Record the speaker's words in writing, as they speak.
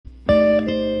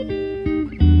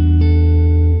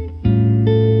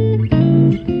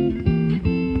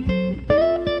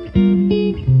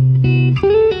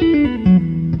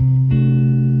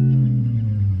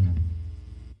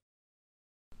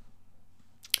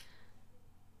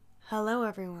Hello,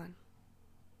 everyone.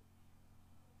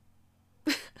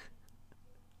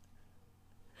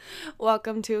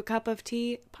 Welcome to a Cup of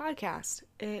Tea podcast.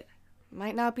 It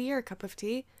might not be your cup of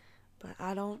tea, but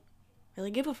I don't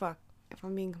really give a fuck, if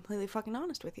I'm being completely fucking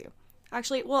honest with you.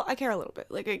 Actually, well, I care a little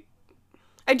bit.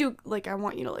 I do, I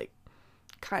want you to,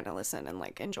 kind of listen and,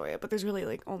 enjoy it, but there's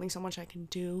really, only so much I can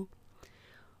do.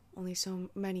 Only so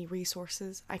many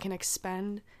resources I can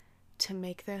expend to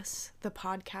make this the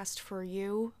podcast for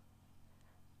you.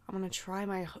 I'm gonna try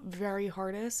my very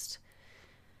hardest.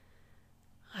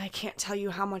 I can't tell you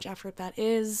how much effort that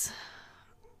is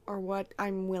or what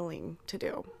I'm willing to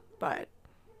do, but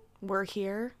we're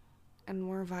here and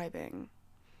we're vibing.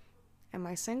 Am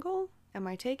I single? Am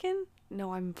I taken?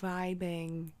 No, I'm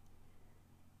vibing.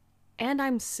 And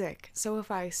I'm sick, so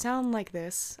if I sound like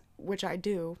this, which I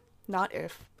do, not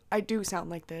if, I do sound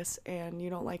like this, and you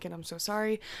don't like it, I'm so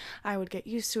sorry. I would get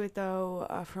used to it though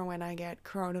for when I get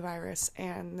coronavirus,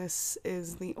 and this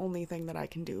is the only thing that I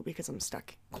can do because I'm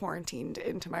stuck quarantined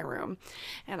into my room,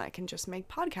 and I can just make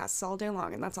podcasts all day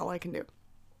long, and that's all I can do.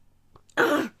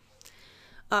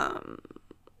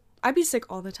 I'd be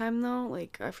sick all the time though.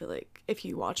 I feel like if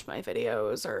you watch my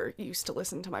videos or used to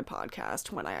listen to my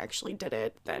podcast when I actually did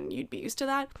it, then you'd be used to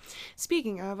that.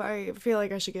 Speaking of, I feel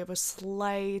like I should give a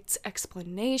slight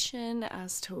explanation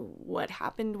as to what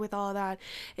happened with all of that.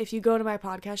 If you go to my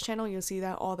podcast channel, you'll see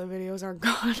that all the videos are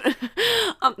gone.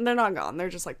 They're not gone, they're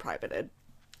just privated.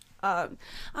 I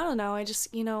don't know, I just,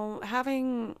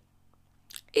 having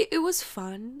it was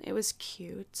fun. It was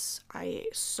cute. I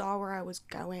saw where I was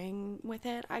going with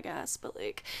it, I guess, but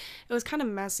it was kind of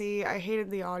messy. I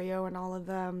hated the audio and all of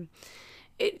them.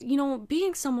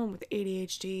 Being someone with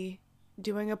ADHD,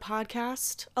 doing a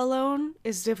podcast alone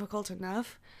is difficult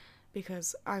enough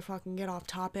because I fucking get off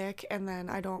topic and then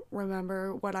I don't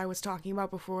remember what I was talking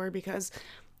about before because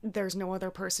there's no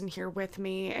other person here with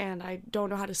me and I don't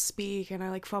know how to speak and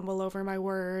I fumble over my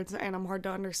words and I'm hard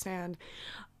to understand.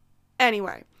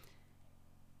 Anyway,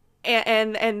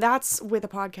 and that's with a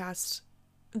podcast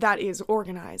that is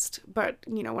organized, but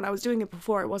when I was doing it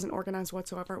before, it wasn't organized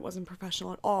whatsoever. It wasn't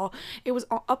professional at all. It was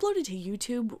uploaded to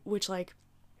YouTube, which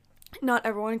not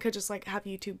everyone could just have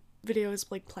YouTube videos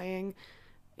playing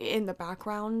in the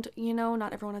background.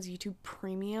 Not everyone has YouTube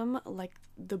Premium like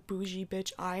the bougie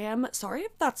bitch I am. Sorry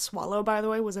if that swallow, by the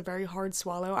way, was a very hard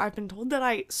swallow. I've been told that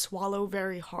I swallow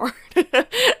very hard.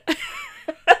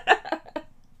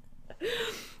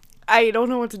 I don't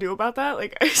know what to do about that.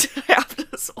 I have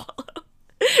to swallow.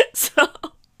 So,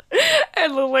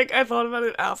 and I thought about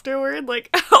it afterward,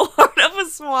 how hard of a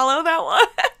swallow that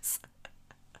was.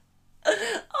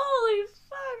 Holy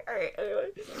fuck. Alright,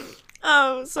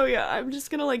 anyway. So yeah, I'm just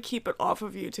gonna keep it off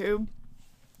of YouTube.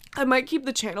 I might keep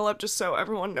the channel up just so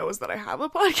everyone knows that I have a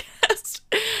podcast.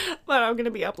 But I'm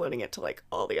gonna be uploading it to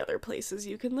all the other places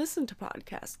you can listen to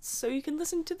podcasts. So you can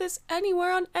listen to this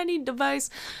anywhere on any device.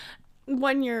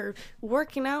 When you're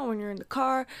working out, when you're in the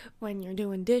car, when you're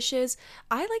doing dishes.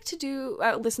 I like to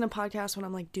listen to podcasts when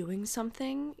I'm doing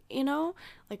something,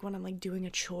 when I'm doing a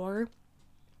chore.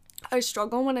 I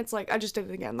struggle when it's I just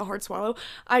did it again, the hard swallow.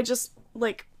 I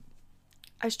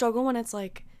struggle when it's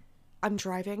I'm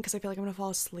driving because I feel like I'm gonna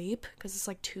fall asleep because it's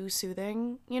too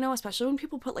soothing, especially when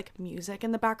people put music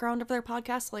in the background of their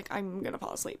podcast. I'm gonna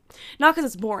fall asleep. Not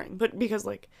because it's boring, but because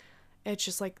it's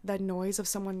just the noise of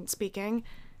someone speaking.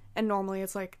 And normally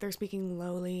it's they're speaking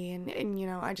lowly and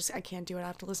I can't do it. I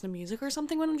have to listen to music or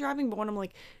something when I'm driving, but when I'm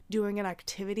doing an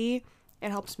activity,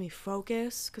 it helps me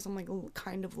focus because I'm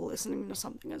kind of listening to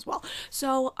something as well.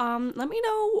 So let me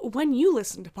know when you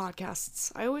listen to podcasts.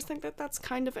 I always think that that's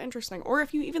kind of interesting. Or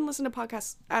if you even listen to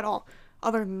podcasts at all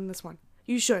other than this one.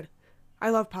 You should.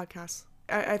 I love podcasts.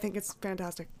 I think it's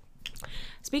fantastic.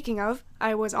 Speaking of,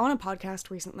 I was on a podcast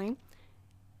recently,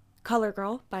 Color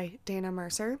Girl by Dana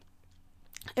Mercer.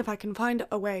 If I can find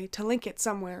a way to link it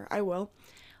somewhere, I will.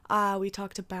 We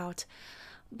talked about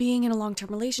being in a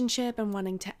long-term relationship and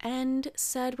wanting to end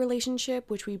said relationship,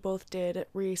 which we both did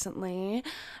recently,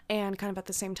 and kind of at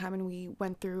the same time, and we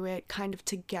went through it kind of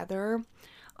together.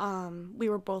 We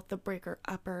were both the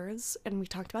breaker-uppers, and we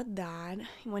talked about that,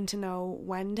 when to know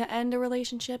when to end a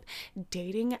relationship,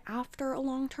 dating after a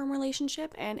long-term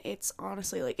relationship, and it's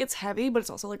honestly, it's heavy, but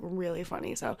it's also, really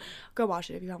funny, so go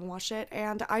watch it if you haven't watched it,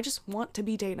 and I just want to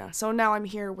be Dana, so now I'm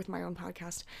here with my own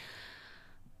podcast.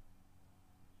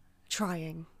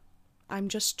 Trying. I'm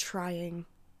just trying.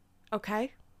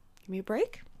 Okay? Give me a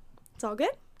break. It's all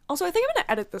good. Also, I think I'm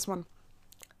gonna edit this one.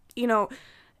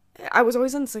 I was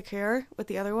always insecure with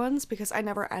the other ones because I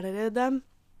never edited them.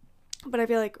 But I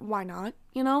feel why not?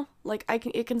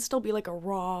 It can still be a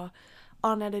raw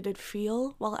unedited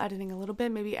feel while editing a little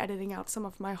bit, maybe editing out some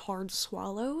of my hard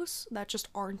swallows that just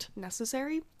aren't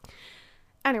necessary.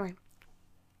 Anyway,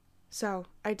 so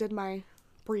I did my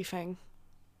briefing,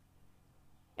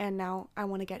 and now I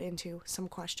want to get into some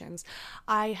questions.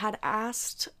 I had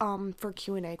asked for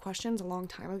Q&A questions a long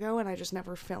time ago, and I just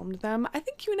never filmed them. I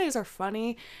think Q&As are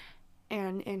funny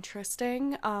and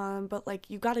interesting, but like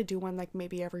you got to do one like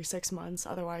maybe every 6 months,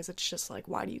 otherwise it's just like,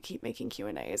 why do you keep making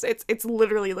Q&As? It's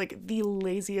literally like the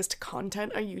laziest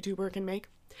content a YouTuber can make.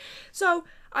 So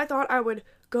I thought I would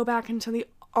go back into the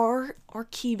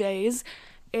archives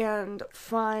and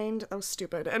find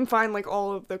like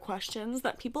all of the questions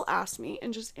that people asked me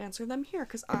and just answer them here,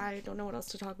 because I don't know what else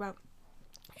to talk about.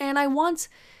 And I want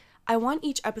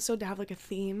each episode to have like a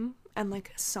theme and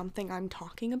like something I'm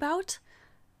talking about,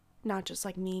 not just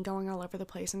like me going all over the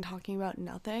place and talking about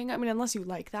nothing. I mean, unless you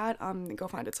like that, go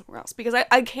find it somewhere else, because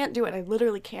I can't do it. I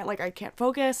literally can't. Like, I can't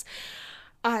focus.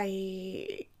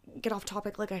 I get off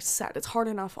topic. Like I said, it's hard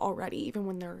enough already,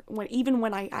 even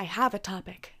when I have a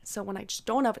topic. So when I just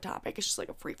don't have a topic, it's just like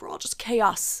a free-for-all, just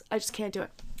chaos. I just can't do it.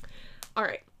 All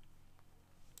right.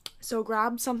 So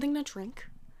grab something to drink.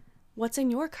 What's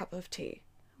in your cup of tea?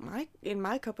 In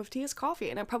my cup of tea is coffee,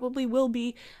 and it probably will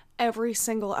be every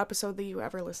single episode that you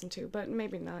ever listen to, but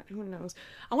maybe not. Who knows?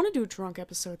 I want to do a drunk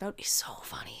episode. That would be so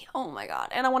funny. Oh my god.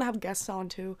 And I want to have guests on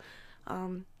too.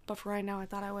 But for right now, I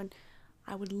thought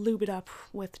I would lube it up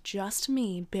with just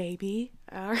me, baby.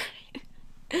 All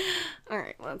right. All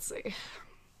right, let's see.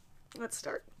 Let's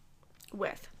start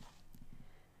with,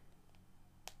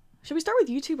 should we start with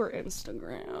YouTube or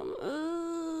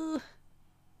Instagram?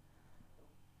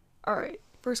 All right.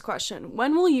 First question.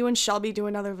 When will you and Shelby do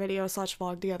another video /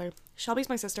 vlog together? Shelby's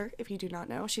my sister, if you do not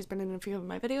know. She's been in a few of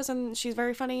my videos, and she's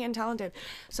very funny and talented.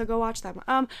 So go watch them.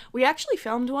 We actually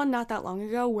filmed one not that long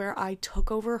ago where I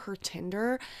took over her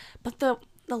Tinder, but the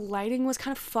lighting was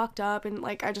kind of fucked up, and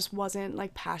like I just wasn't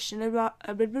like passionate about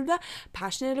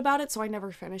it, so I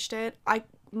never finished it. I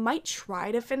might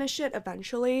try to finish it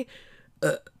eventually.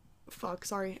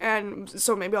 Sorry. And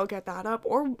so maybe I'll get that up,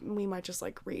 or we might just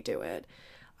like redo it.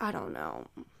 I don't know.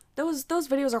 Those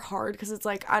videos are hard because it's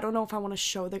like, I don't know if I want to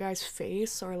show the guy's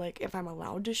face, or like if I'm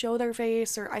allowed to show their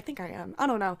face, or I think I am. I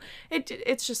don't know.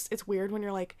 It's weird when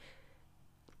you're like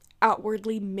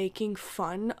outwardly making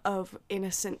fun of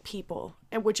innocent people,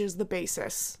 and which is the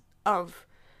basis of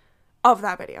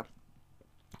that video.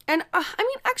 And I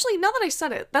mean, actually, now that I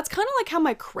said it, that's kind of like how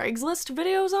my Craigslist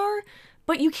videos are,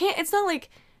 but you can't, it's not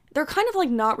like, they're kind of like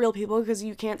not real people because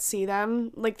you can't see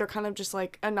them. Like, they're kind of just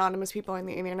like anonymous people on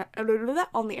the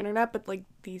internet, but like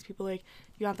these people, like,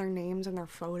 you have their names and their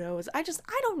photos. I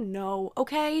don't know,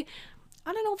 okay?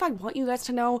 I don't know if I want you guys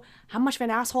to know how much of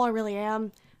an asshole I really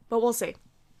am, but we'll see.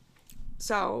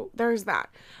 So there's that.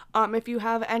 If you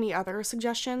have any other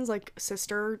suggestions, like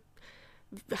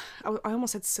I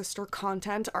almost said sister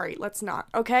content. All right, let's not,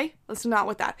 okay? Let's not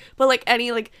with that. But like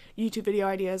any like YouTube video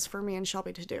ideas for me and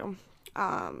Shelby to do.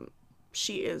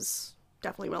 She is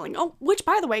definitely willing. Oh, which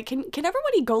by the way, can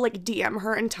everybody go like DM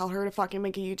her and tell her to fucking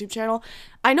make a YouTube channel?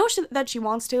 I know that she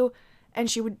wants to,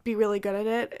 and she would be really good at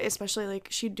it, especially like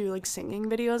she'd do like singing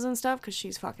videos and stuff because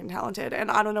she's fucking talented. And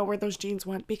I don't know where those genes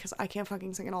went because I can't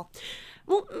fucking sing at all.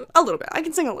 Well, a little bit. I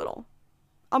can sing a little.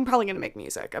 I'm probably gonna make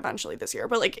music eventually this year,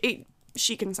 but like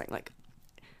she can sing like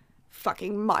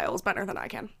fucking miles better than I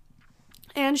can.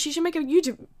 And she should make a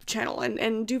YouTube channel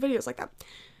and do videos like that.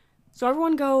 So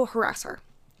everyone go harass her.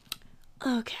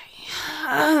 Okay.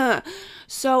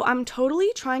 So I'm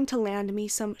totally trying to land me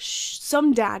some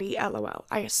daddy, LOL.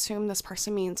 I assume this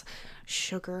person means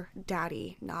sugar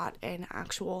daddy, not an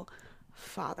actual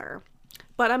father.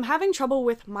 But I'm having trouble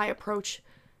with my approach,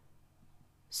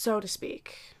 so to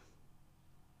speak.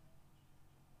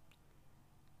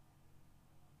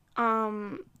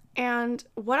 And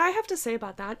what I have to say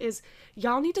about that is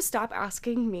y'all need to stop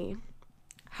asking me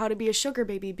how to be a sugar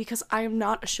baby, because I am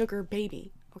not a sugar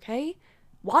baby, okay?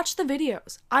 Watch the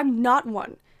videos. I'm not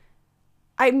one.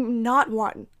 I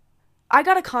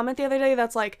got a comment the other day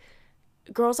that's like,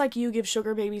 girls like you give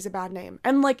sugar babies a bad name.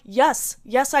 And like, yes,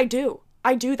 I do.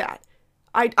 I do that.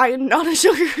 I am not a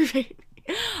sugar baby.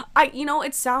 I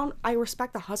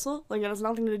respect the hustle. Like, it has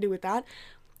nothing to do with that.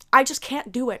 I just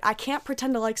can't do it. I can't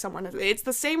pretend to like someone. It's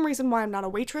the same reason why I'm not a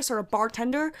waitress or a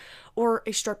bartender or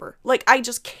a stripper. Like, I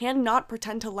just cannot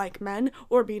pretend to like men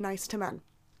or be nice to men.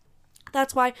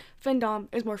 That's why Findom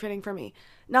is more fitting for me.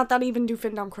 Not that I even do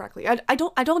Findom correctly. I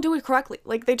don't do it correctly.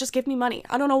 Like, they just give me money.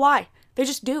 I don't know why. They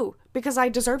just do. Because I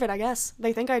deserve it, I guess.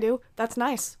 They think I do. That's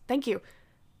nice. Thank you.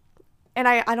 And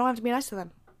I don't have to be nice to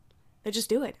them. They just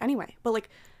do it anyway. But like,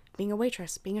 being a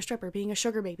waitress, being a stripper, being a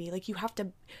sugar baby, like, you have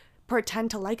to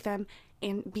pretend to like them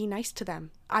and be nice to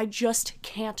them. I just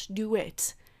can't do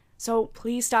it. So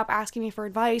please stop asking me for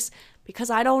advice because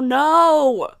I don't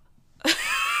know.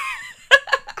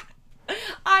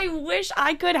 I wish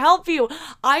I could help you.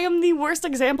 I am the worst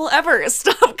example ever.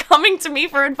 Stop coming to me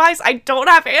for advice. I don't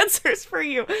have answers for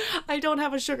you. I don't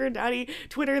have a sugar daddy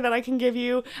Twitter that I can give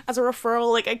you as a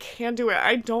referral. Like, I can't do it.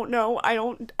 I don't know. I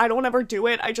don't ever do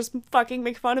it. I just fucking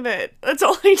make fun of it. That's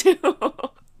all I do.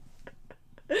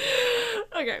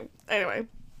 Okay. Anyway,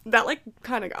 that like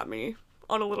kind of got me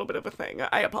on a little bit of a thing.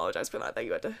 I apologize for that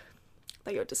you had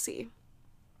to see.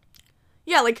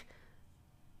 Yeah, like,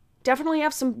 definitely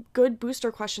have some good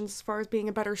booster questions as far as being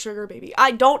a better sugar baby.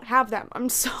 I don't have them. I'm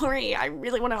sorry. I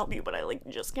really want to help you, but I like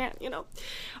just can't, you know.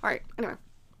 All right. Anyway.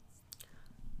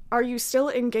 Are you still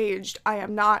engaged? I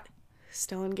am not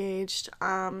still engaged.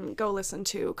 Go listen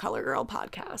to Color Girl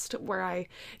podcast where I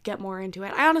get more into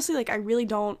it. I honestly, like, I really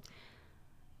don't.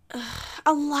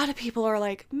 A lot of people are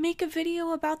like, make a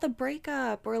video about the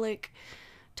breakup or like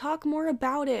talk more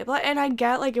about it. But and I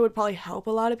get like it would probably help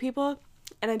a lot of people.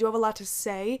 And I do have a lot to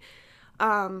say,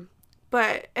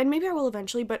 but, and maybe I will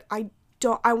eventually, but I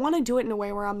want to do it in a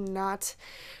way where I'm not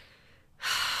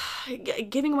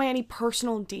giving away any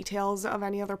personal details of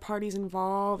any other parties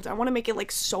involved. I want to make it,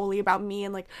 like, solely about me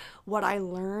and, like, what I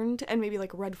learned and maybe,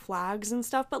 like, red flags and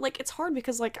stuff, but, like, it's hard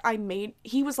because, like,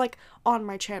 he was, like, on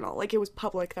my channel, like, it was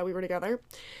public that we were together,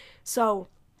 so,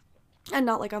 and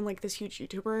not, like, I'm, like, this huge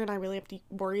YouTuber and I really have to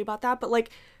worry about that, but, like,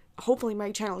 hopefully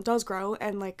my channel does grow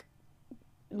and, like,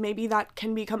 maybe that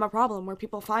can become a problem where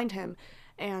people find him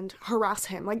and harass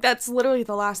him. Like, that's literally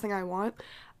the last thing I want.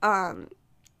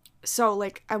 So,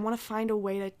 like, I want to find a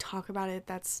way to talk about it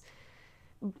that's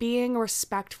being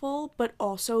respectful, but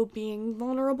also being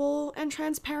vulnerable and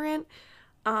transparent.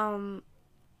 So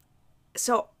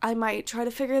I might try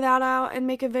to figure that out and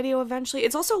make a video eventually.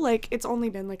 It's also, like, it's only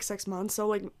been, like, 6 months, so,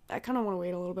 like, I kind of want to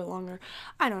wait a little bit longer.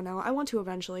 I don't know. I want to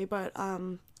eventually, but,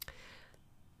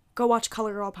 go watch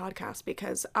Color Girl podcast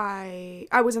because I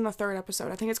was in the 3rd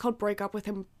episode. I think it's called Break Up with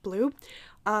Him Blue.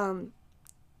 And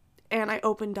I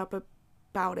opened up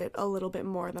about it a little bit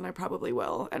more than I probably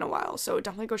will in a while. So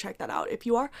definitely go check that out if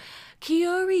you are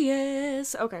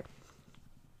curious. Okay.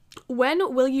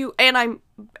 When will you, and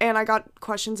I got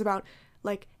questions about,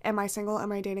 like, am I single?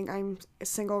 Am I dating? I'm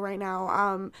single right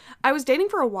now. I was dating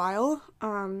for a while.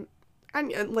 I'm,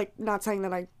 like, not saying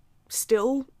that I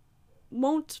still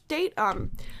won't date.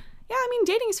 Yeah, I mean,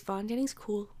 dating is fun. Dating's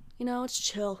cool. You know, it's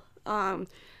chill.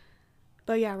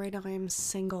 But yeah, right now I am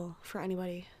single for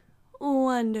anybody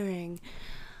wondering.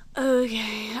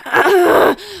 Okay.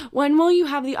 When will you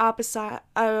have the opposite side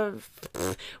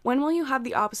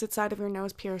of your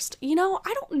nose pierced? You know,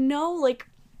 I don't know. Like,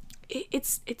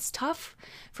 it's tough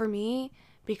for me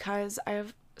because I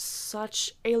have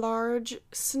such a large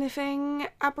sniffing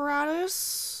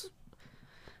apparatus,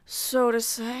 so to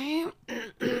say.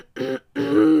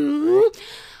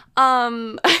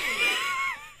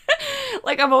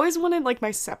 Like, I've always wanted, like,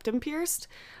 my septum pierced,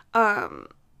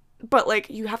 but, like,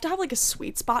 you have to have, like, a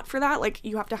sweet spot for that. Like,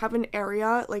 you have to have an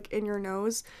area, like, in your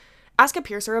nose. Ask a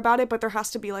piercer about it, but there has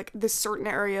to be, like, this certain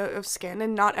area of skin,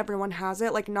 and not everyone has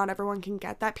it. Like, not everyone can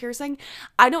get that piercing.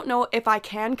 I don't know if I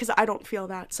can, because I don't feel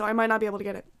that, so I might not be able to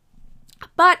get it.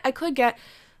 But I could get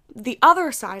the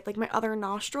other side, like, my other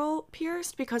nostril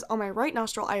pierced, because on my right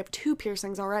nostril I have 2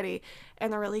 piercings already,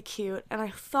 and they're really cute, and I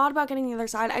thought about getting the other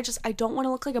side. I don't want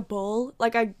to look like a bull.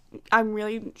 Like, I'm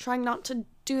really trying not to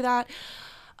do that.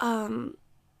 I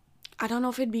don't know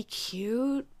if it'd be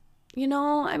cute, you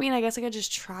know? I mean, I guess I could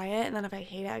just try it, and then if I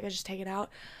hate it, I could just take it out.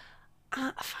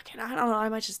 Fuck it, I don't know, I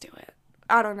might just do it.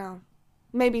 I don't know.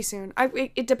 Maybe soon.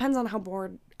 It depends on how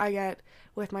bored I get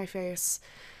with my face.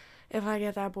 If I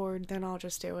get that bored, then I'll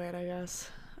just do it, I guess.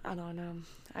 I don't know.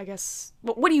 I guess...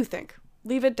 What do you think?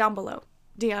 Leave it down below.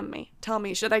 DM me. Tell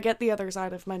me, should I get the other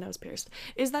side of my nose pierced?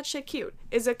 Is that shit cute?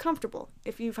 Is it comfortable?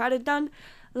 If you've had it done,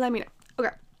 let me know.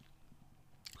 Okay.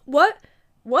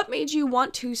 What made you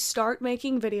want to start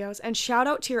making videos? And shout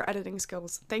out to your editing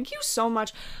skills. Thank you so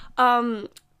much.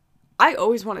 I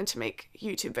always wanted to make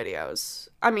YouTube videos.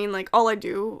 I mean, like, all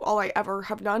I ever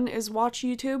have done is watch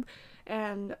YouTube,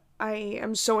 and I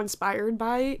am so inspired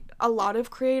by a lot of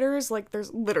creators. Like,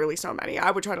 there's literally so many. I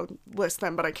would try to list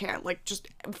them, but I can't. Like, just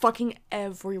fucking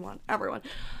everyone.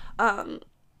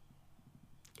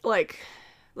 Like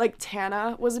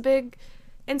Tana was a big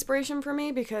inspiration for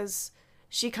me because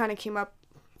she kind of came up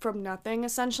from nothing,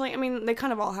 essentially. I mean, they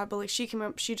kind of all have, but, like, she came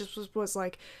up, she just was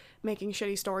like, making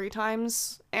shitty story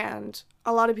times, and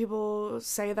a lot of people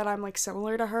say that I'm, like,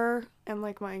 similar to her, and,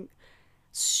 like, my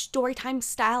story time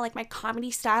style, like, my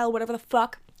comedy style, whatever the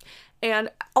fuck,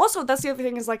 And also, that's the other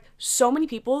thing is, like, so many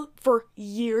people for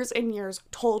years and years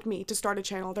told me to start a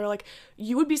channel. They're like,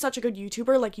 you would be such a good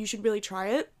YouTuber, like, you should really try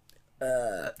it.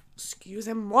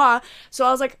 Excusez-moi. So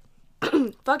I was like,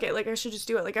 fuck it, like, I should just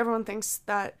do it. Like, everyone thinks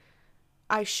that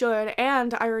I should,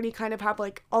 and I already kind of have,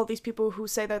 like, all these people who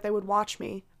say that they would watch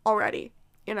me already,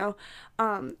 you know?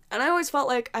 And I always felt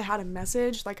like I had a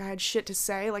message, like, I had shit to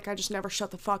say, like, I just never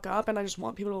shut the fuck up, and I just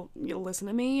want people to, listen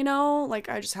to me, you know? Like,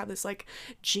 I just have this, like,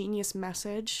 genius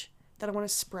message that I want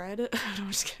to spread. I'm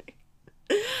just kidding.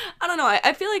 I don't know,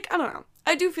 I feel like, I don't know.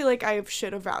 I do feel like I have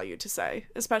shit of value to say,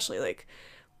 especially, like,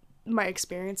 my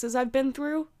experiences I've been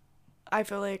through. I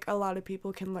feel like a lot of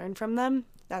people can learn from them.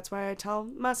 That's why I tell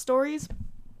my stories.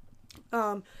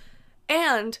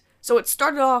 And so it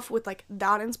started off with, like,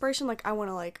 that inspiration, like, I want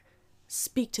to, like,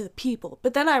 speak to the people.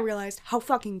 But then I realized how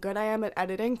fucking good I am at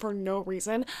editing for no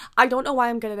reason. I don't know why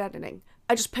I'm good at editing.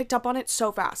 I just picked up on it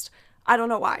so fast. I don't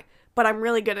know why, but I'm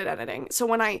really good at editing. So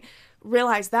when I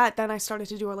realized that, then I started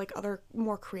to do, like, other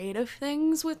more creative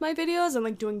things with my videos and,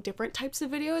 like, doing different types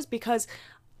of videos because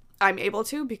I'm able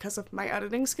to because of my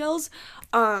editing skills.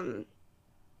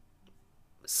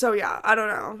 So yeah, I don't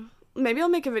know. Maybe I'll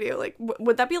make a video, like,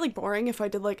 would that be, like, boring if I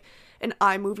did, like, an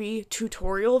iMovie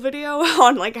tutorial video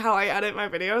on, like, how I edit my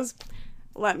videos?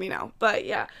 Let me know. But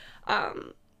yeah,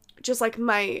 just, like,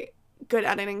 my good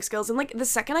editing skills, and, like, the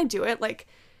second I do it, like,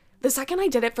 the second I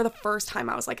did it for the first time,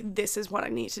 I was like, this is what I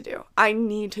need to do. I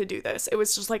need to do this. It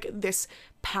was just, like, this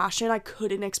passion I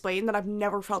couldn't explain that I've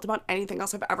never felt about anything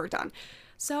else I've ever done.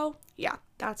 So, yeah,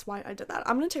 that's why I did that.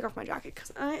 I'm gonna take off my jacket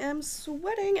because I am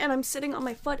sweating and I'm sitting on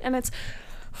my foot and it's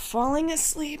falling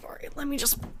asleep. Alright, let me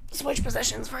just switch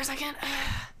positions for a second.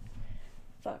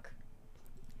 Fuck.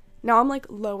 Now I'm, like,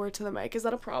 lower to the mic. Is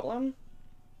that a problem?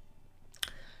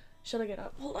 Should I get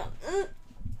up? Hold on.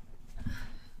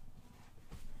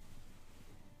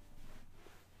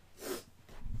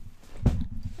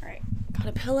 Alright, got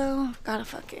a pillow, got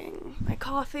my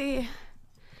coffee.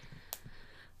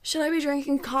 Should I be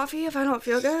drinking coffee if I don't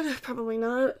feel good? Probably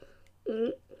not.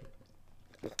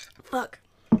 Fuck.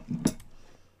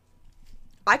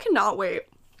 I cannot wait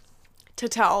to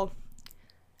tell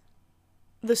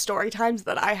the story times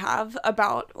that I have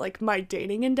about, like, my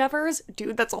dating endeavors.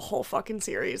 Dude, that's a whole fucking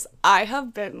series. I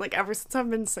have been, like, ever since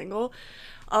I've been single,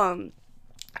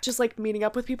 just, like, meeting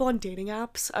up with people on dating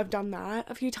apps. I've done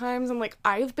that a few times, and, like,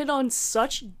 I've been on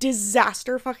such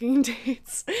disaster fucking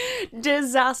dates.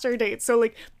 Disaster dates. So,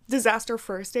 like, disaster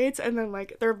first dates, and then,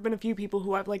 like, there have been a few people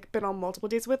who I've, like, been on multiple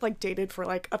dates with, like, dated for,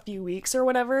 like, a few weeks or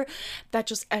whatever, that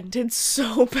just ended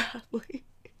so badly.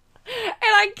 And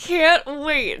I can't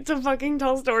wait to fucking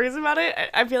tell stories about it.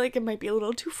 I feel like it might be a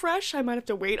little too fresh. I might have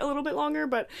to wait a little bit longer,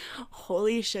 but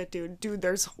holy shit, dude. Dude,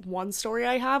 there's one story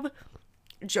I have.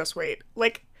 Just wait.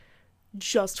 Like,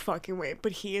 just fucking wait.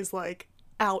 But he is, like,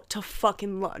 out to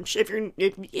fucking lunch, if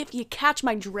you catch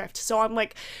my drift. So I'm,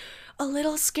 like, a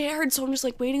little scared, so I'm just,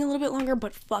 like, waiting a little bit longer,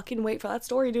 but fucking wait for that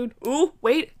story, dude. Ooh,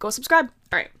 wait, go subscribe.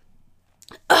 All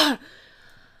right.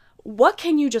 What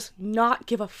can you just not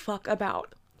give a fuck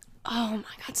about? Oh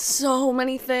my god, so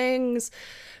many things.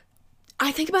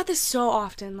 I think about this so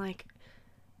often, like,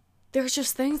 there's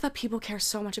just things that people care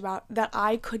so much about that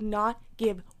I could not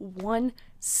give one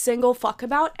single fuck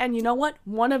about, and you know what?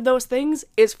 One of those things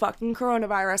is fucking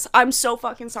coronavirus. I'm so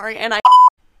fucking sorry, and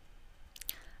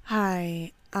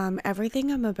Hi,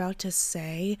 everything I'm about to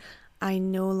say, I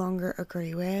no longer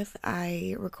agree with.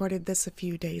 I recorded this a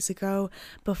few days ago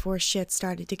before shit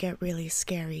started to get really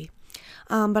scary.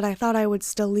 But I thought I would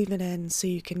still leave it in so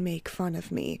you can make fun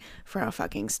of me for how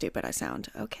fucking stupid I sound.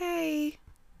 Okay.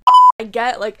 I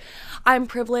get, like, I'm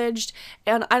privileged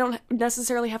and I don't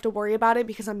necessarily have to worry about it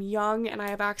because I'm young and I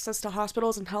have access to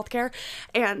hospitals and healthcare,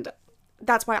 and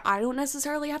that's why I don't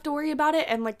necessarily have to worry about it.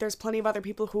 And, like, there's plenty of other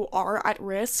people who are at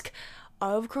risk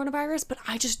of coronavirus, but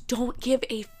I just don't give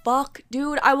a fuck,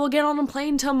 dude. I will get on a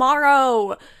plane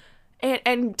tomorrow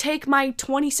and take my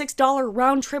 $26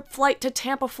 round trip flight to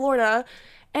Tampa, Florida,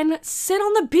 and sit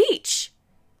on the beach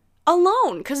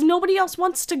alone because nobody else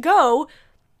wants to go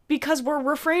because we're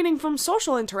refraining from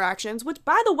social interactions, which,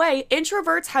 by the way,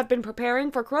 introverts have been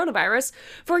preparing for coronavirus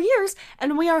for years,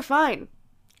 and we are fine.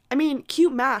 I mean,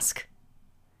 cute mask,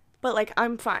 but, like,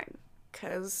 I'm fine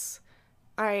because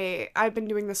I've been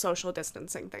doing the social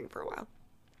distancing thing for a while.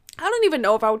 I don't even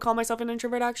know if I would call myself an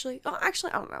introvert, actually. Oh,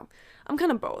 actually, I don't know. I'm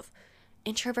kind of both.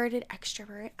 Introverted,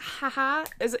 extrovert, haha.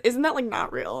 Isn't that, like,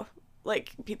 not real?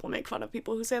 Like, people make fun of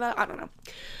people who say that? I don't know.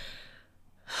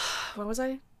 What was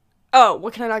I? Oh,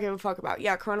 what can I not give a fuck about?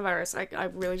 Yeah, coronavirus. I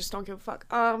really just don't give a fuck.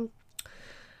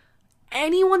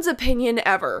 Anyone's opinion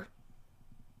ever.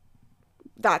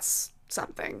 That's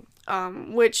something,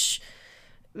 which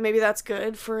maybe that's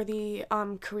good for the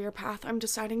career path I'm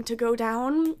deciding to go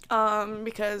down,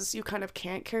 because you kind of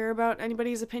can't care about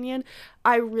anybody's opinion.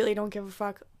 I really don't give a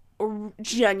fuck,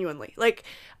 genuinely. Like,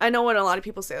 I know when a lot of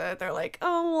people say that, they're like,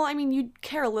 oh, well, I mean, you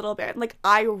care a little bit. Like,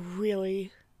 I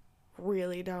really,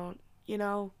 really don't, you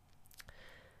know?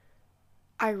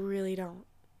 I really don't.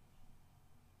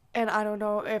 And I don't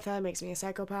know if that makes me a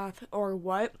psychopath or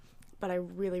what, but I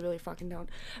really, really fucking don't.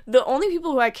 The only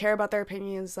people who I care about their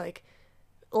opinions, like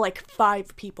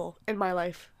 5 people in my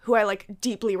life who I, like,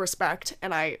 deeply respect,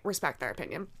 and I respect their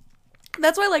opinion.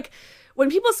 That's why, like, when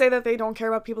people say that they don't care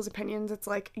about people's opinions, it's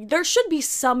like, there should be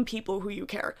some people who you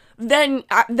care. Then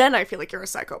I feel like you're a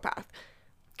psychopath.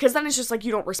 Because then it's just, like,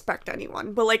 you don't respect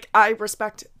anyone. But, like, I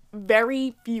respect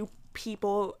very few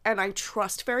people, and I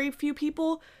trust very few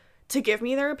people to give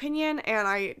me their opinion, and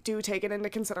I do take it into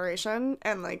consideration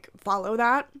and, like, follow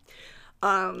that.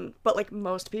 But, like,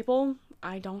 most people,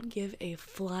 I don't give a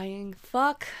flying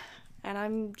fuck, and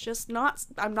I'm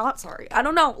not sorry. I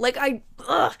don't know, like,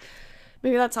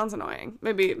 maybe that sounds annoying.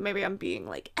 Maybe I'm being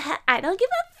like, I don't give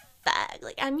a fuck,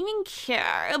 like, I don't even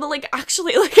care. But, like,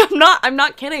 actually, like, I'm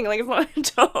not kidding, like, it's not a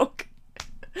joke.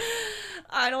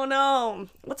 I don't know.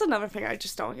 What's another thing I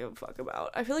just don't give a fuck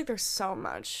about? I feel like there's so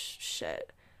much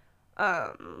shit.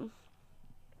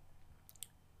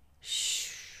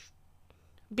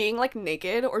 Being, like,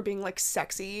 naked or being, like,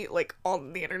 sexy, like,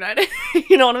 on the internet.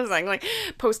 You know what I'm saying? Like,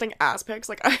 posting ass pics.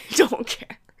 Like, I don't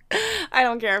care. I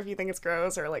don't care if you think it's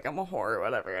gross or, like, I'm a whore or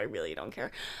whatever. I really don't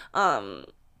care.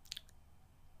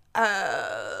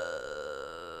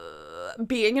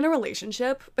 Being in a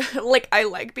relationship. Like, I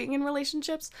like being in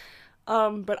relationships.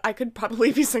 But I could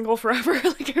probably be single forever.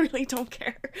 Like, I really don't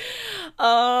care.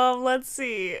 Let's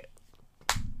see.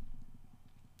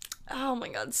 Oh my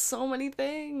god, so many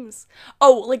things.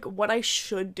 Oh, like, what I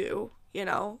should do, you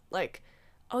know? Like,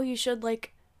 oh, you should,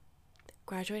 like,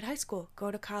 graduate high school,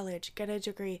 go to college, get a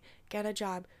degree, get a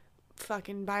job,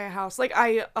 fucking buy a house. Like,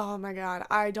 oh my god,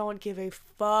 I don't give a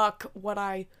fuck what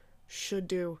I should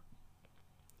do.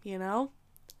 You know?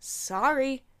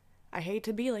 Sorry. I hate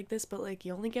to be like this, but, like,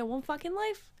 you only get one fucking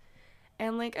life.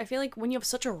 And, like, I feel like when you have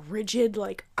such a rigid,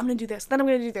 like, I'm gonna do this, then I'm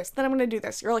gonna do this, then I'm gonna do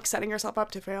this, you're, like, setting yourself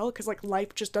up to fail, because, like,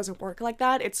 life just doesn't work like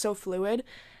that. It's so fluid,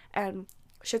 and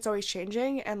shit's always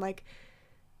changing, and, like,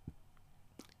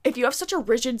 if you have such a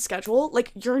rigid schedule,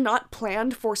 like, you're not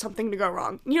planned for something to go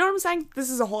wrong. You know what I'm saying?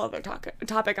 This is a whole other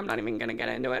topic. I'm not even gonna get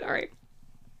into it. All right.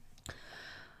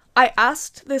 I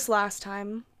asked this last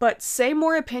time, but say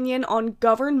more opinion on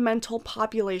governmental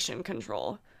population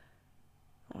control.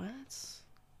 What?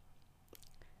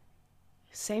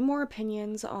 Say more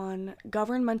opinions on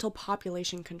governmental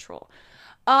population control.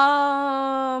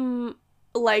 Like,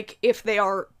 if they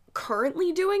are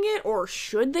currently doing it, or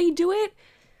should they do it?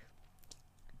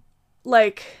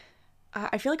 Like,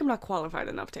 I feel like I'm not qualified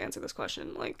enough to answer this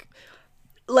question. Like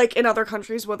in other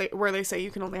countries where they say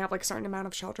you can only have, like, a certain amount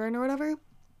of children or whatever.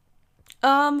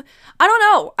 I don't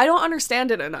know. I don't understand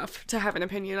it enough to have an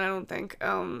opinion, I don't think.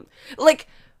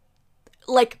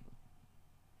 Like,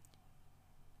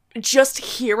 just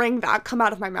hearing that come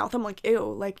out of my mouth, I'm like, ew,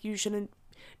 like,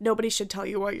 nobody should tell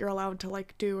you what you're allowed to,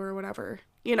 like, do or whatever,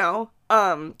 you know?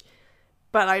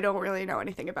 But I don't really know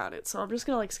anything about it, so I'm just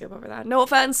gonna, like, skip over that. No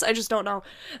offense, I just don't know.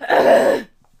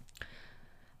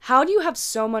 How do you have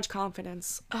so much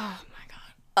confidence? Oh my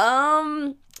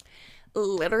god.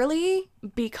 Literally,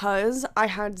 because I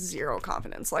had zero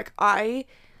confidence. Like,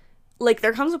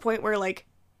 there comes a point where, like,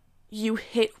 you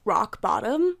hit rock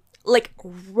bottom. Like,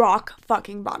 rock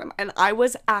fucking bottom. And I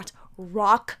was at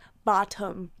rock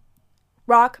bottom.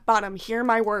 Rock bottom. Hear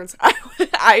my words.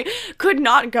 I could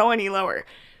not go any lower.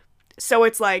 So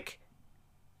it's like,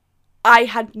 I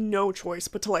had no choice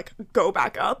but to, like, go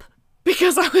back up.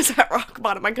 Because I was at rock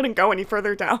bottom. I couldn't go any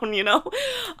further down, you know?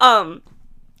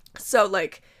 So,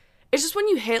 like, it's just when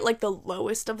you hit, like, the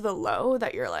lowest of the low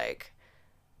that you're like,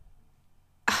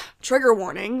 trigger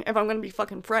warning, if I'm gonna be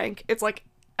fucking frank. It's like,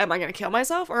 am I gonna kill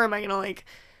myself, or am I gonna, like,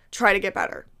 try to get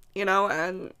better, you know?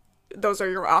 And those are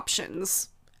your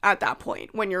options at that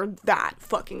point when you're that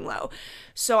fucking low.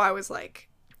 So I was like,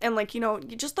 and, like, you know,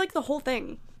 just, like, the whole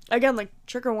thing, again, like,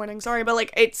 trigger warning, sorry, but,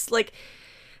 like, it's like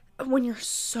when you're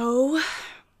so,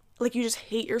 like, you just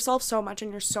hate yourself so much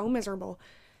and you're so miserable,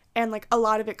 and, like, a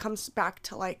lot of it comes back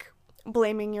to, like,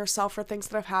 blaming yourself for things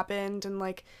that have happened, and,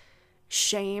 like,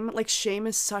 shame. Like, shame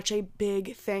is such a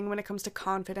big thing when it comes to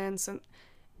confidence, and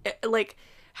like,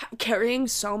 carrying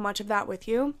so much of that with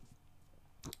you,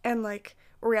 and, like,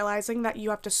 realizing that you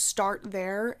have to start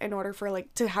there in order for,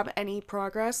 like, to have any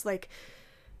progress. Like,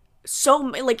 so,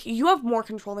 like, you have more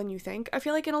control than you think, I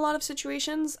feel like, in a lot of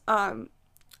situations.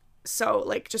 So,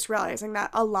 like, just realizing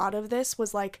that a lot of this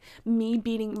was, like, me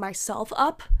beating myself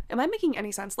up. Am I making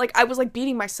any sense? Like, I was, like,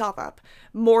 beating myself up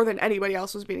more than anybody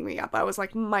else was beating me up. I was,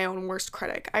 like, my own worst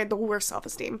critic. I had the worst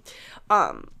self-esteem.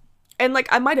 And, like,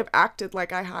 I might have acted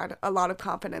like I had a lot of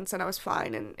confidence and I was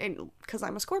fine, and because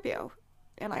I'm a Scorpio.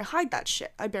 And I hide that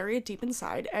shit. I bury it deep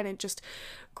inside, and it just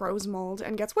grows mold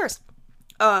and gets worse.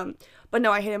 But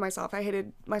no, I hated myself. I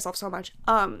hated myself so much.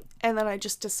 And then I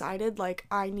just decided, like,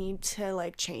 I need to,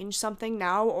 like, change something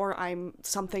now, or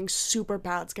something super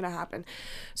bad's gonna happen.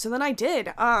 So then I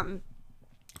did.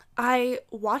 I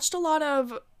watched a lot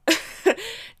of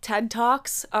TED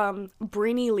Talks.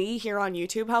 Brini Lee here on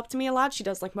YouTube helped me a lot. She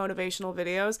does, like, motivational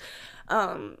videos.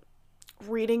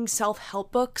 Reading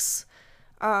self-help books.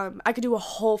 I could do a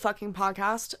whole fucking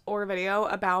podcast or video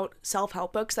about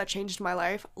self-help books that changed my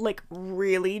life. Like,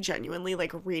 really, genuinely,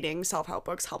 like, reading self-help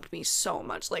books helped me so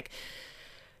much. Like,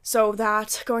 so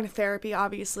that, going to therapy,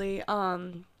 obviously.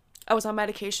 I was on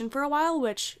medication for a while,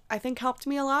 which I think helped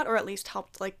me a lot, or at least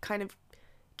helped, like, kind of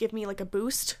give me, like, a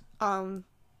boost. I'm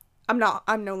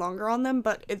no longer on them,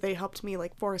 but they helped me,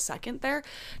 like, for a second there,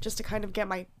 just to kind of get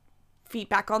my feet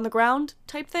back on the ground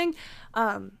type thing.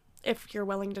 If you're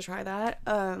willing to try that.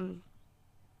 And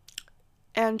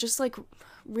just, like,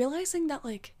 realizing that,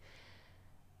 like,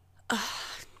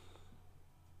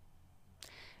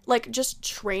 just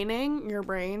training your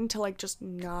brain to, like, just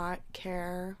not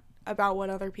care about what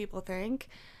other people think,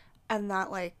 and that,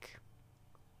 like,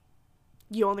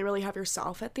 you only really have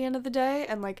yourself at the end of the day,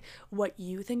 and, like, what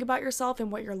you think about yourself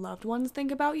and what your loved ones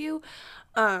think about you.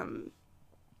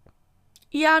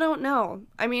 Yeah, I don't know.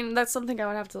 I mean, that's something I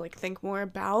would have to, like, think more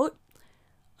about.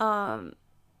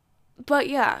 But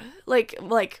yeah, like,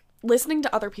 listening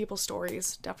to other people's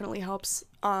stories definitely helps.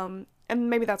 And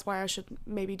maybe that's why I should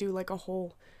maybe do, like, a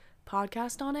whole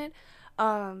podcast on it.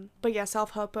 But yeah,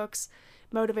 self-help books,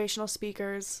 motivational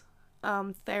speakers,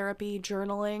 therapy,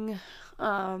 journaling,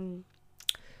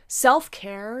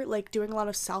 self-care, like, doing a lot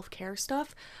of self-care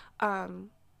stuff.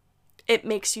 It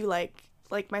makes you, like,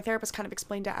 my therapist kind of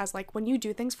explained it as, like, when you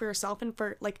do things for yourself and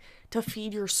for, like, to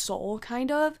feed your soul, kind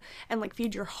of, and, like,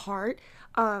 feed your heart,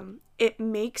 it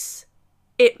makes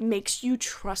you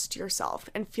trust yourself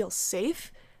and feel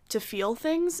safe to feel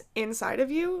things inside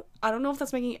of you. I don't know if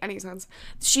that's making any sense.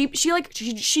 She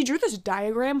drew this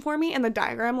diagram for me, and the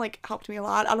diagram, like, helped me a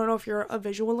lot. I don't know if you're a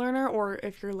visual learner, or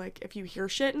if you're, like, if you hear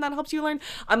shit and that helps you learn.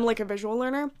 I'm, like, a visual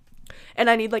learner, and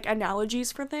I need, like,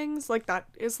 analogies for things. Like, that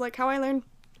is, like, how I learn.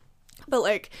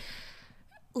 But,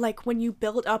 like, when you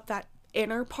build up that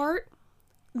inner part,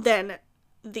 then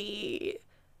the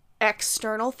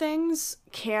external things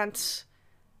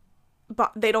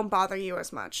they don't bother you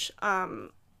as much.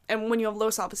 And when you have low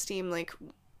self-esteem, like,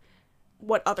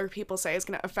 what other people say is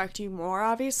going to affect you more,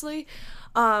 obviously.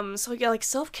 So yeah, like,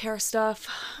 self-care stuff,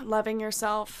 loving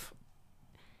yourself,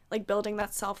 like, building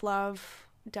that self-love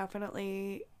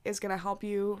definitely is going to help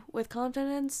you with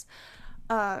confidence.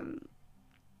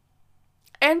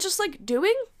 And just, like,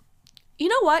 doing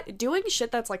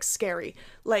shit that's, like, scary.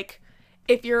 Like,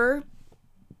 if you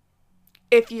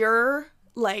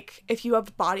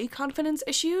have body confidence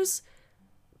issues,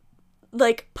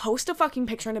 like, post a fucking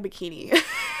picture in a bikini.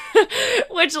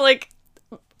 Which, like,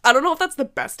 I don't know if that's the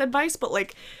best advice, but,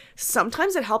 like,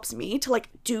 sometimes it helps me to, like,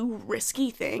 do risky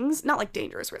things. Not, like,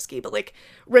 dangerous risky, but, like,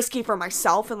 risky for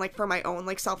myself and, like, for my own,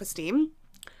 like, self-esteem.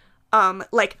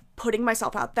 Like, putting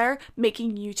myself out there,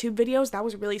 making YouTube videos, that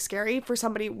was really scary for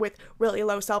somebody with really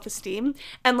low self-esteem,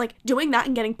 and, like, doing that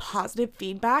and getting positive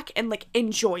feedback and, like,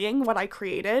 enjoying what I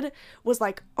created was,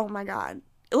 like, oh my god.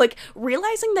 Like,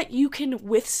 realizing that you can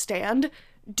withstand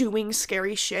doing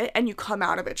scary shit and you come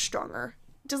out of it stronger.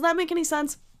 Does that make any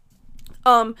sense?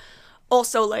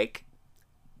 Also, like,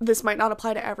 this might not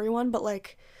apply to everyone, but,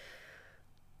 like,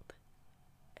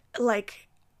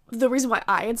 the reason why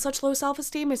I had such low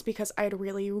self-esteem is because I had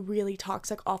really, really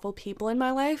toxic, awful people in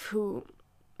my life who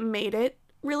made it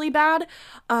really bad,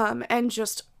 and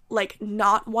just, like,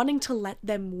 not wanting to let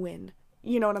them win.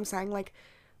 You know what I'm saying? Like,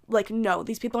 no,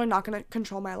 these people are not going to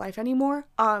control my life anymore.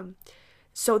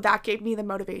 So that gave me the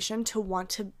motivation to want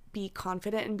to be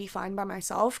confident and be fine by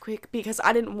myself, because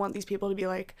I didn't want these people to be,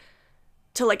 like,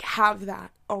 to, like, have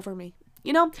that over me.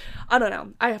 You know? I don't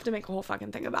know. I have to make a whole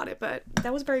fucking thing about it, but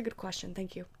that was a very good question.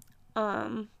 Thank you.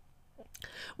 When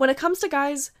it comes to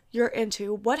guys you're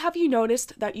into, what have you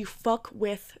noticed that you fuck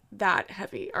with that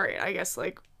heavy? All right, I guess,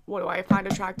 like, what do I find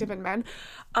attractive in men?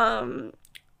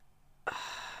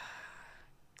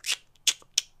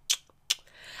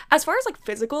 As far as, like,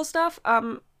 physical stuff,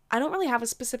 I don't really have a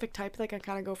specific type. Like, I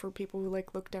kind of go for people who,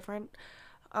 like, look different.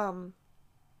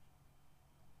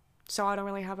 So I don't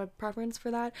really have a preference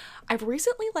for that. I've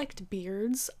recently liked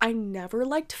beards. I never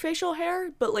liked facial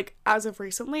hair, but, like, as of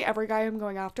recently, every guy I'm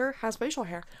going after has facial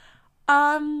hair.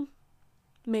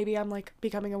 Maybe I'm, like,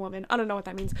 becoming a woman. I don't know what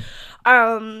that means.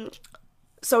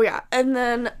 So yeah. And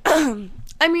then,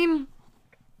 I mean,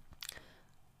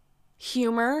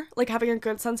 humor, like, having a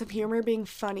good sense of humor, being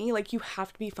funny, like, you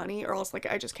have to be funny or else, like,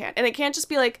 I just can't. And it can't just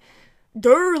be, like,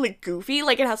 like, goofy.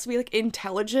 Like, it has to be, like,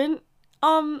 intelligent,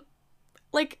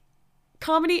 like,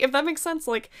 comedy, if that makes sense.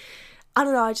 Like, I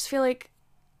don't know, I just feel like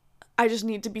I just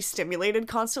need to be stimulated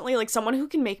constantly. Like, someone who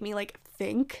can make me, like,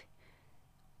 think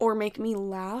or make me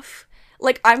laugh.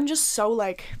 Like, I'm just so,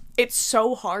 like, it's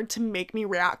so hard to make me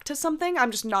react to something. I'm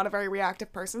just not a very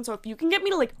reactive person. So if you can get me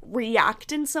to, like,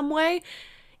 react in some way,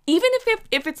 even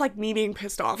if it's, like, me being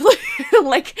pissed off,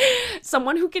 like,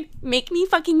 someone who can make me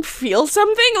fucking feel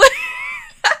something,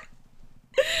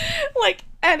 like,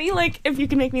 any, like, if you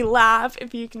can make me laugh,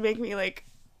 if you can make me, like,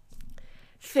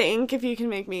 think, if you can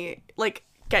make me, like,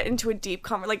 get into a deep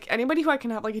like, anybody who I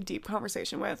can have, like, a deep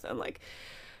conversation with, and, like,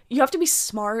 you have to be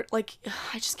smart. Like,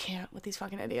 I just can't with these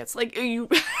fucking idiots. Like, you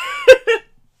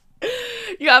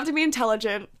you have to be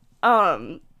intelligent.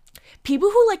 People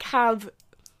who, like, have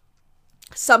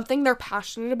something they're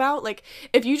passionate about, like,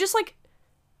 if you just, like,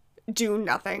 do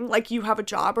nothing, like, you have a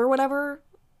job or whatever,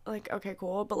 like, okay,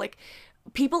 cool, but, like,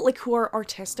 people, like, who are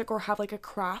artistic or have, like, a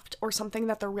craft or something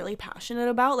that they're really passionate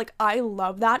about, like, I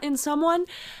love that in someone.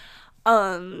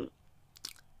 And,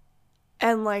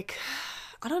 like,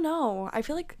 I don't know, I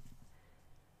feel like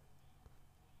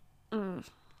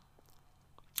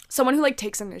someone who, like,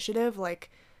 takes initiative, like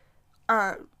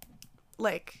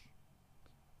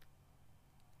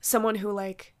someone who,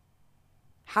 like,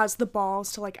 has the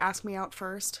balls to, like, ask me out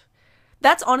first.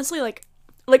 That's honestly, like,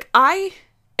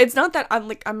 it's not that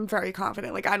I'm very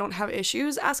confident, like, I don't have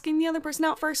issues asking the other person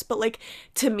out first, but, like,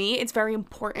 to me, it's very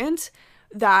important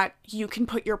that you can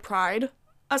put your pride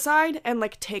aside and,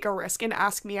 like, take a risk and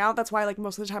ask me out. That's why, like,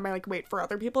 most of the time I, like, wait for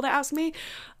other people to ask me,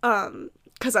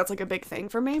 because that's, like, a big thing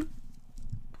for me.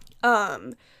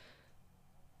 Oh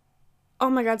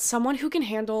my god, someone who can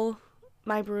handle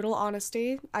my brutal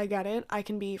honesty. I get it. I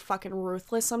can be fucking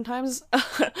ruthless sometimes.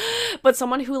 But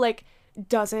someone who, like,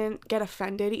 doesn't get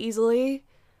offended easily.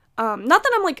 Not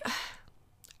that I'm, like,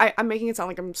 I'm making it sound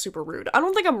like I'm super rude. I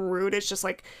don't think I'm rude. It's just,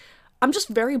 like, I'm just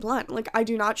very blunt. Like, I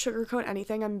do not sugarcoat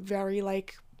anything. I'm very,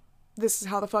 like, this is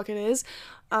how the fuck it is.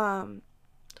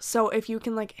 So if you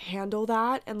can, like, handle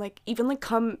that and, like, even, like,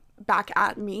 come back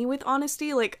at me with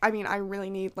honesty, like, I mean, I really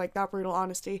need, like, that brutal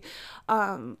honesty.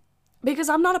 Because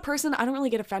I'm not a person, I don't really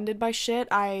get offended by shit.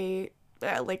 I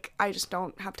just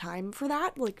don't have time for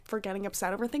that, like, for getting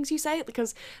upset over things you say,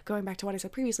 because going back to what I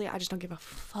said previously, I just don't give a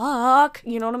fuck,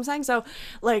 you know what I'm saying? So,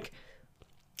 like,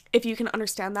 if you can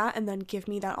understand that and then give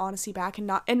me that honesty back and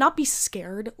not be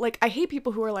scared. Like, I hate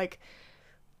people who are, like,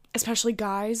 especially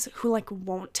guys who, like,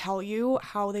 won't tell you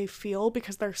how they feel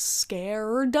because they're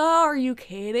scared. Are you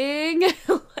kidding?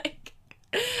 Like,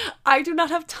 I do not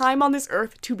have time on this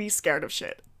earth to be scared of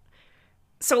shit.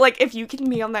 So, like, if you can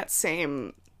be on that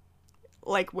same,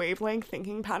 like, wavelength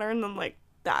thinking pattern, then, like,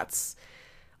 that's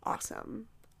awesome.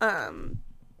 I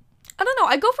don't know,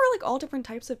 I go for, like, all different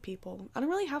types of people. I don't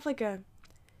really have, like, a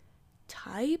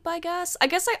type, I guess.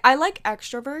 I like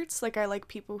extroverts. Like, I like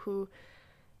people who,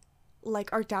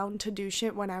 like, are down to do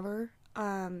shit whenever.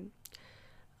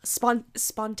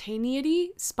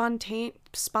 Spontaneity.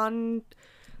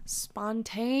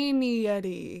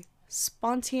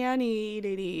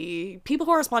 People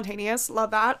who are spontaneous,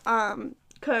 love that.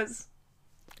 Cause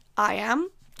I am,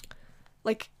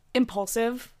 like,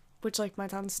 impulsive, which, like,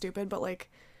 might sound stupid, but, like,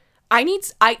 you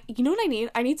know what I need?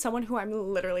 I need someone who I'm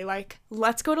literally like,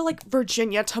 let's go to, like,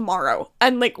 Virginia tomorrow,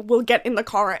 and, like, we'll get in the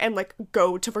car and, like,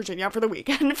 go to Virginia for the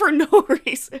weekend for no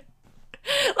reason.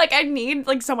 Like, I need,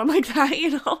 like, someone like that,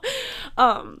 you know?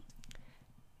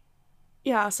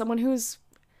 Yeah, someone who's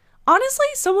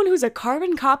a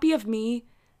carbon copy of me,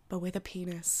 but with a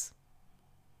penis.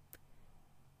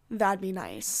 That'd be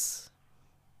nice.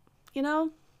 You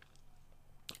know?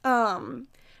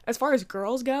 As far as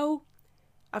girls go,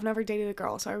 I've never dated a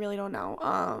girl, so I really don't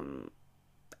know,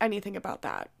 anything about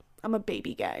that. I'm a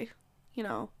baby gay, you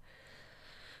know?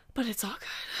 But it's all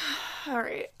good.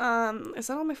 Alright, is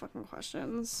that all my fucking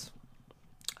questions?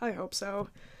 I hope so.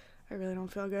 I really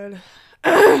don't feel good.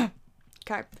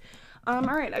 Okay.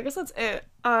 Alright, I guess that's it.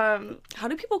 How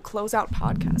do people close out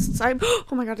podcasts?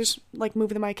 Oh my god, I just, like,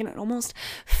 moved the mic and it almost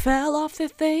fell off the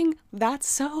thing. That's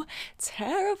so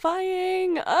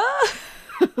terrifying.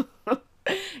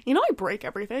 You know, I break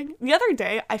everything. The other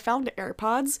day, I found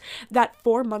AirPods that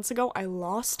 4 months ago I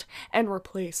lost and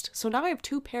replaced. So now I have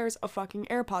 2 pairs of fucking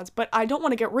AirPods, but I don't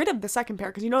want to get rid of the second pair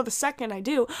because you know the second I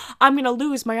do, I'm gonna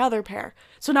lose my other pair.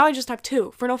 So now I just have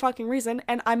 2 for no fucking reason,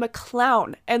 and I'm a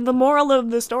clown. And the moral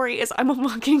of the story is I'm a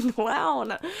fucking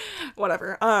clown.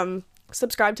 Whatever.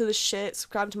 Subscribe to this shit,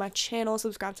 subscribe to my channel,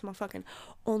 subscribe to my fucking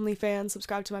OnlyFans,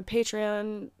 subscribe to my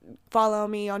Patreon, follow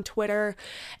me on Twitter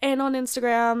and on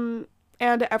Instagram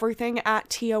and everything at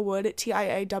Tia Wood,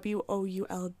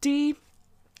 TIAWOULD.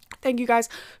 Thank you guys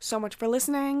so much for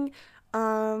listening.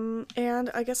 And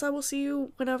I guess I will see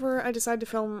you whenever I decide to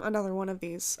film another one of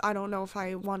these. I don't know if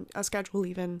I want a schedule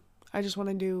even. I just want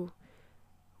to do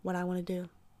what I want to do.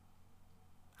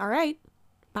 All right.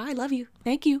 Bye. Love you.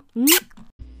 Thank you.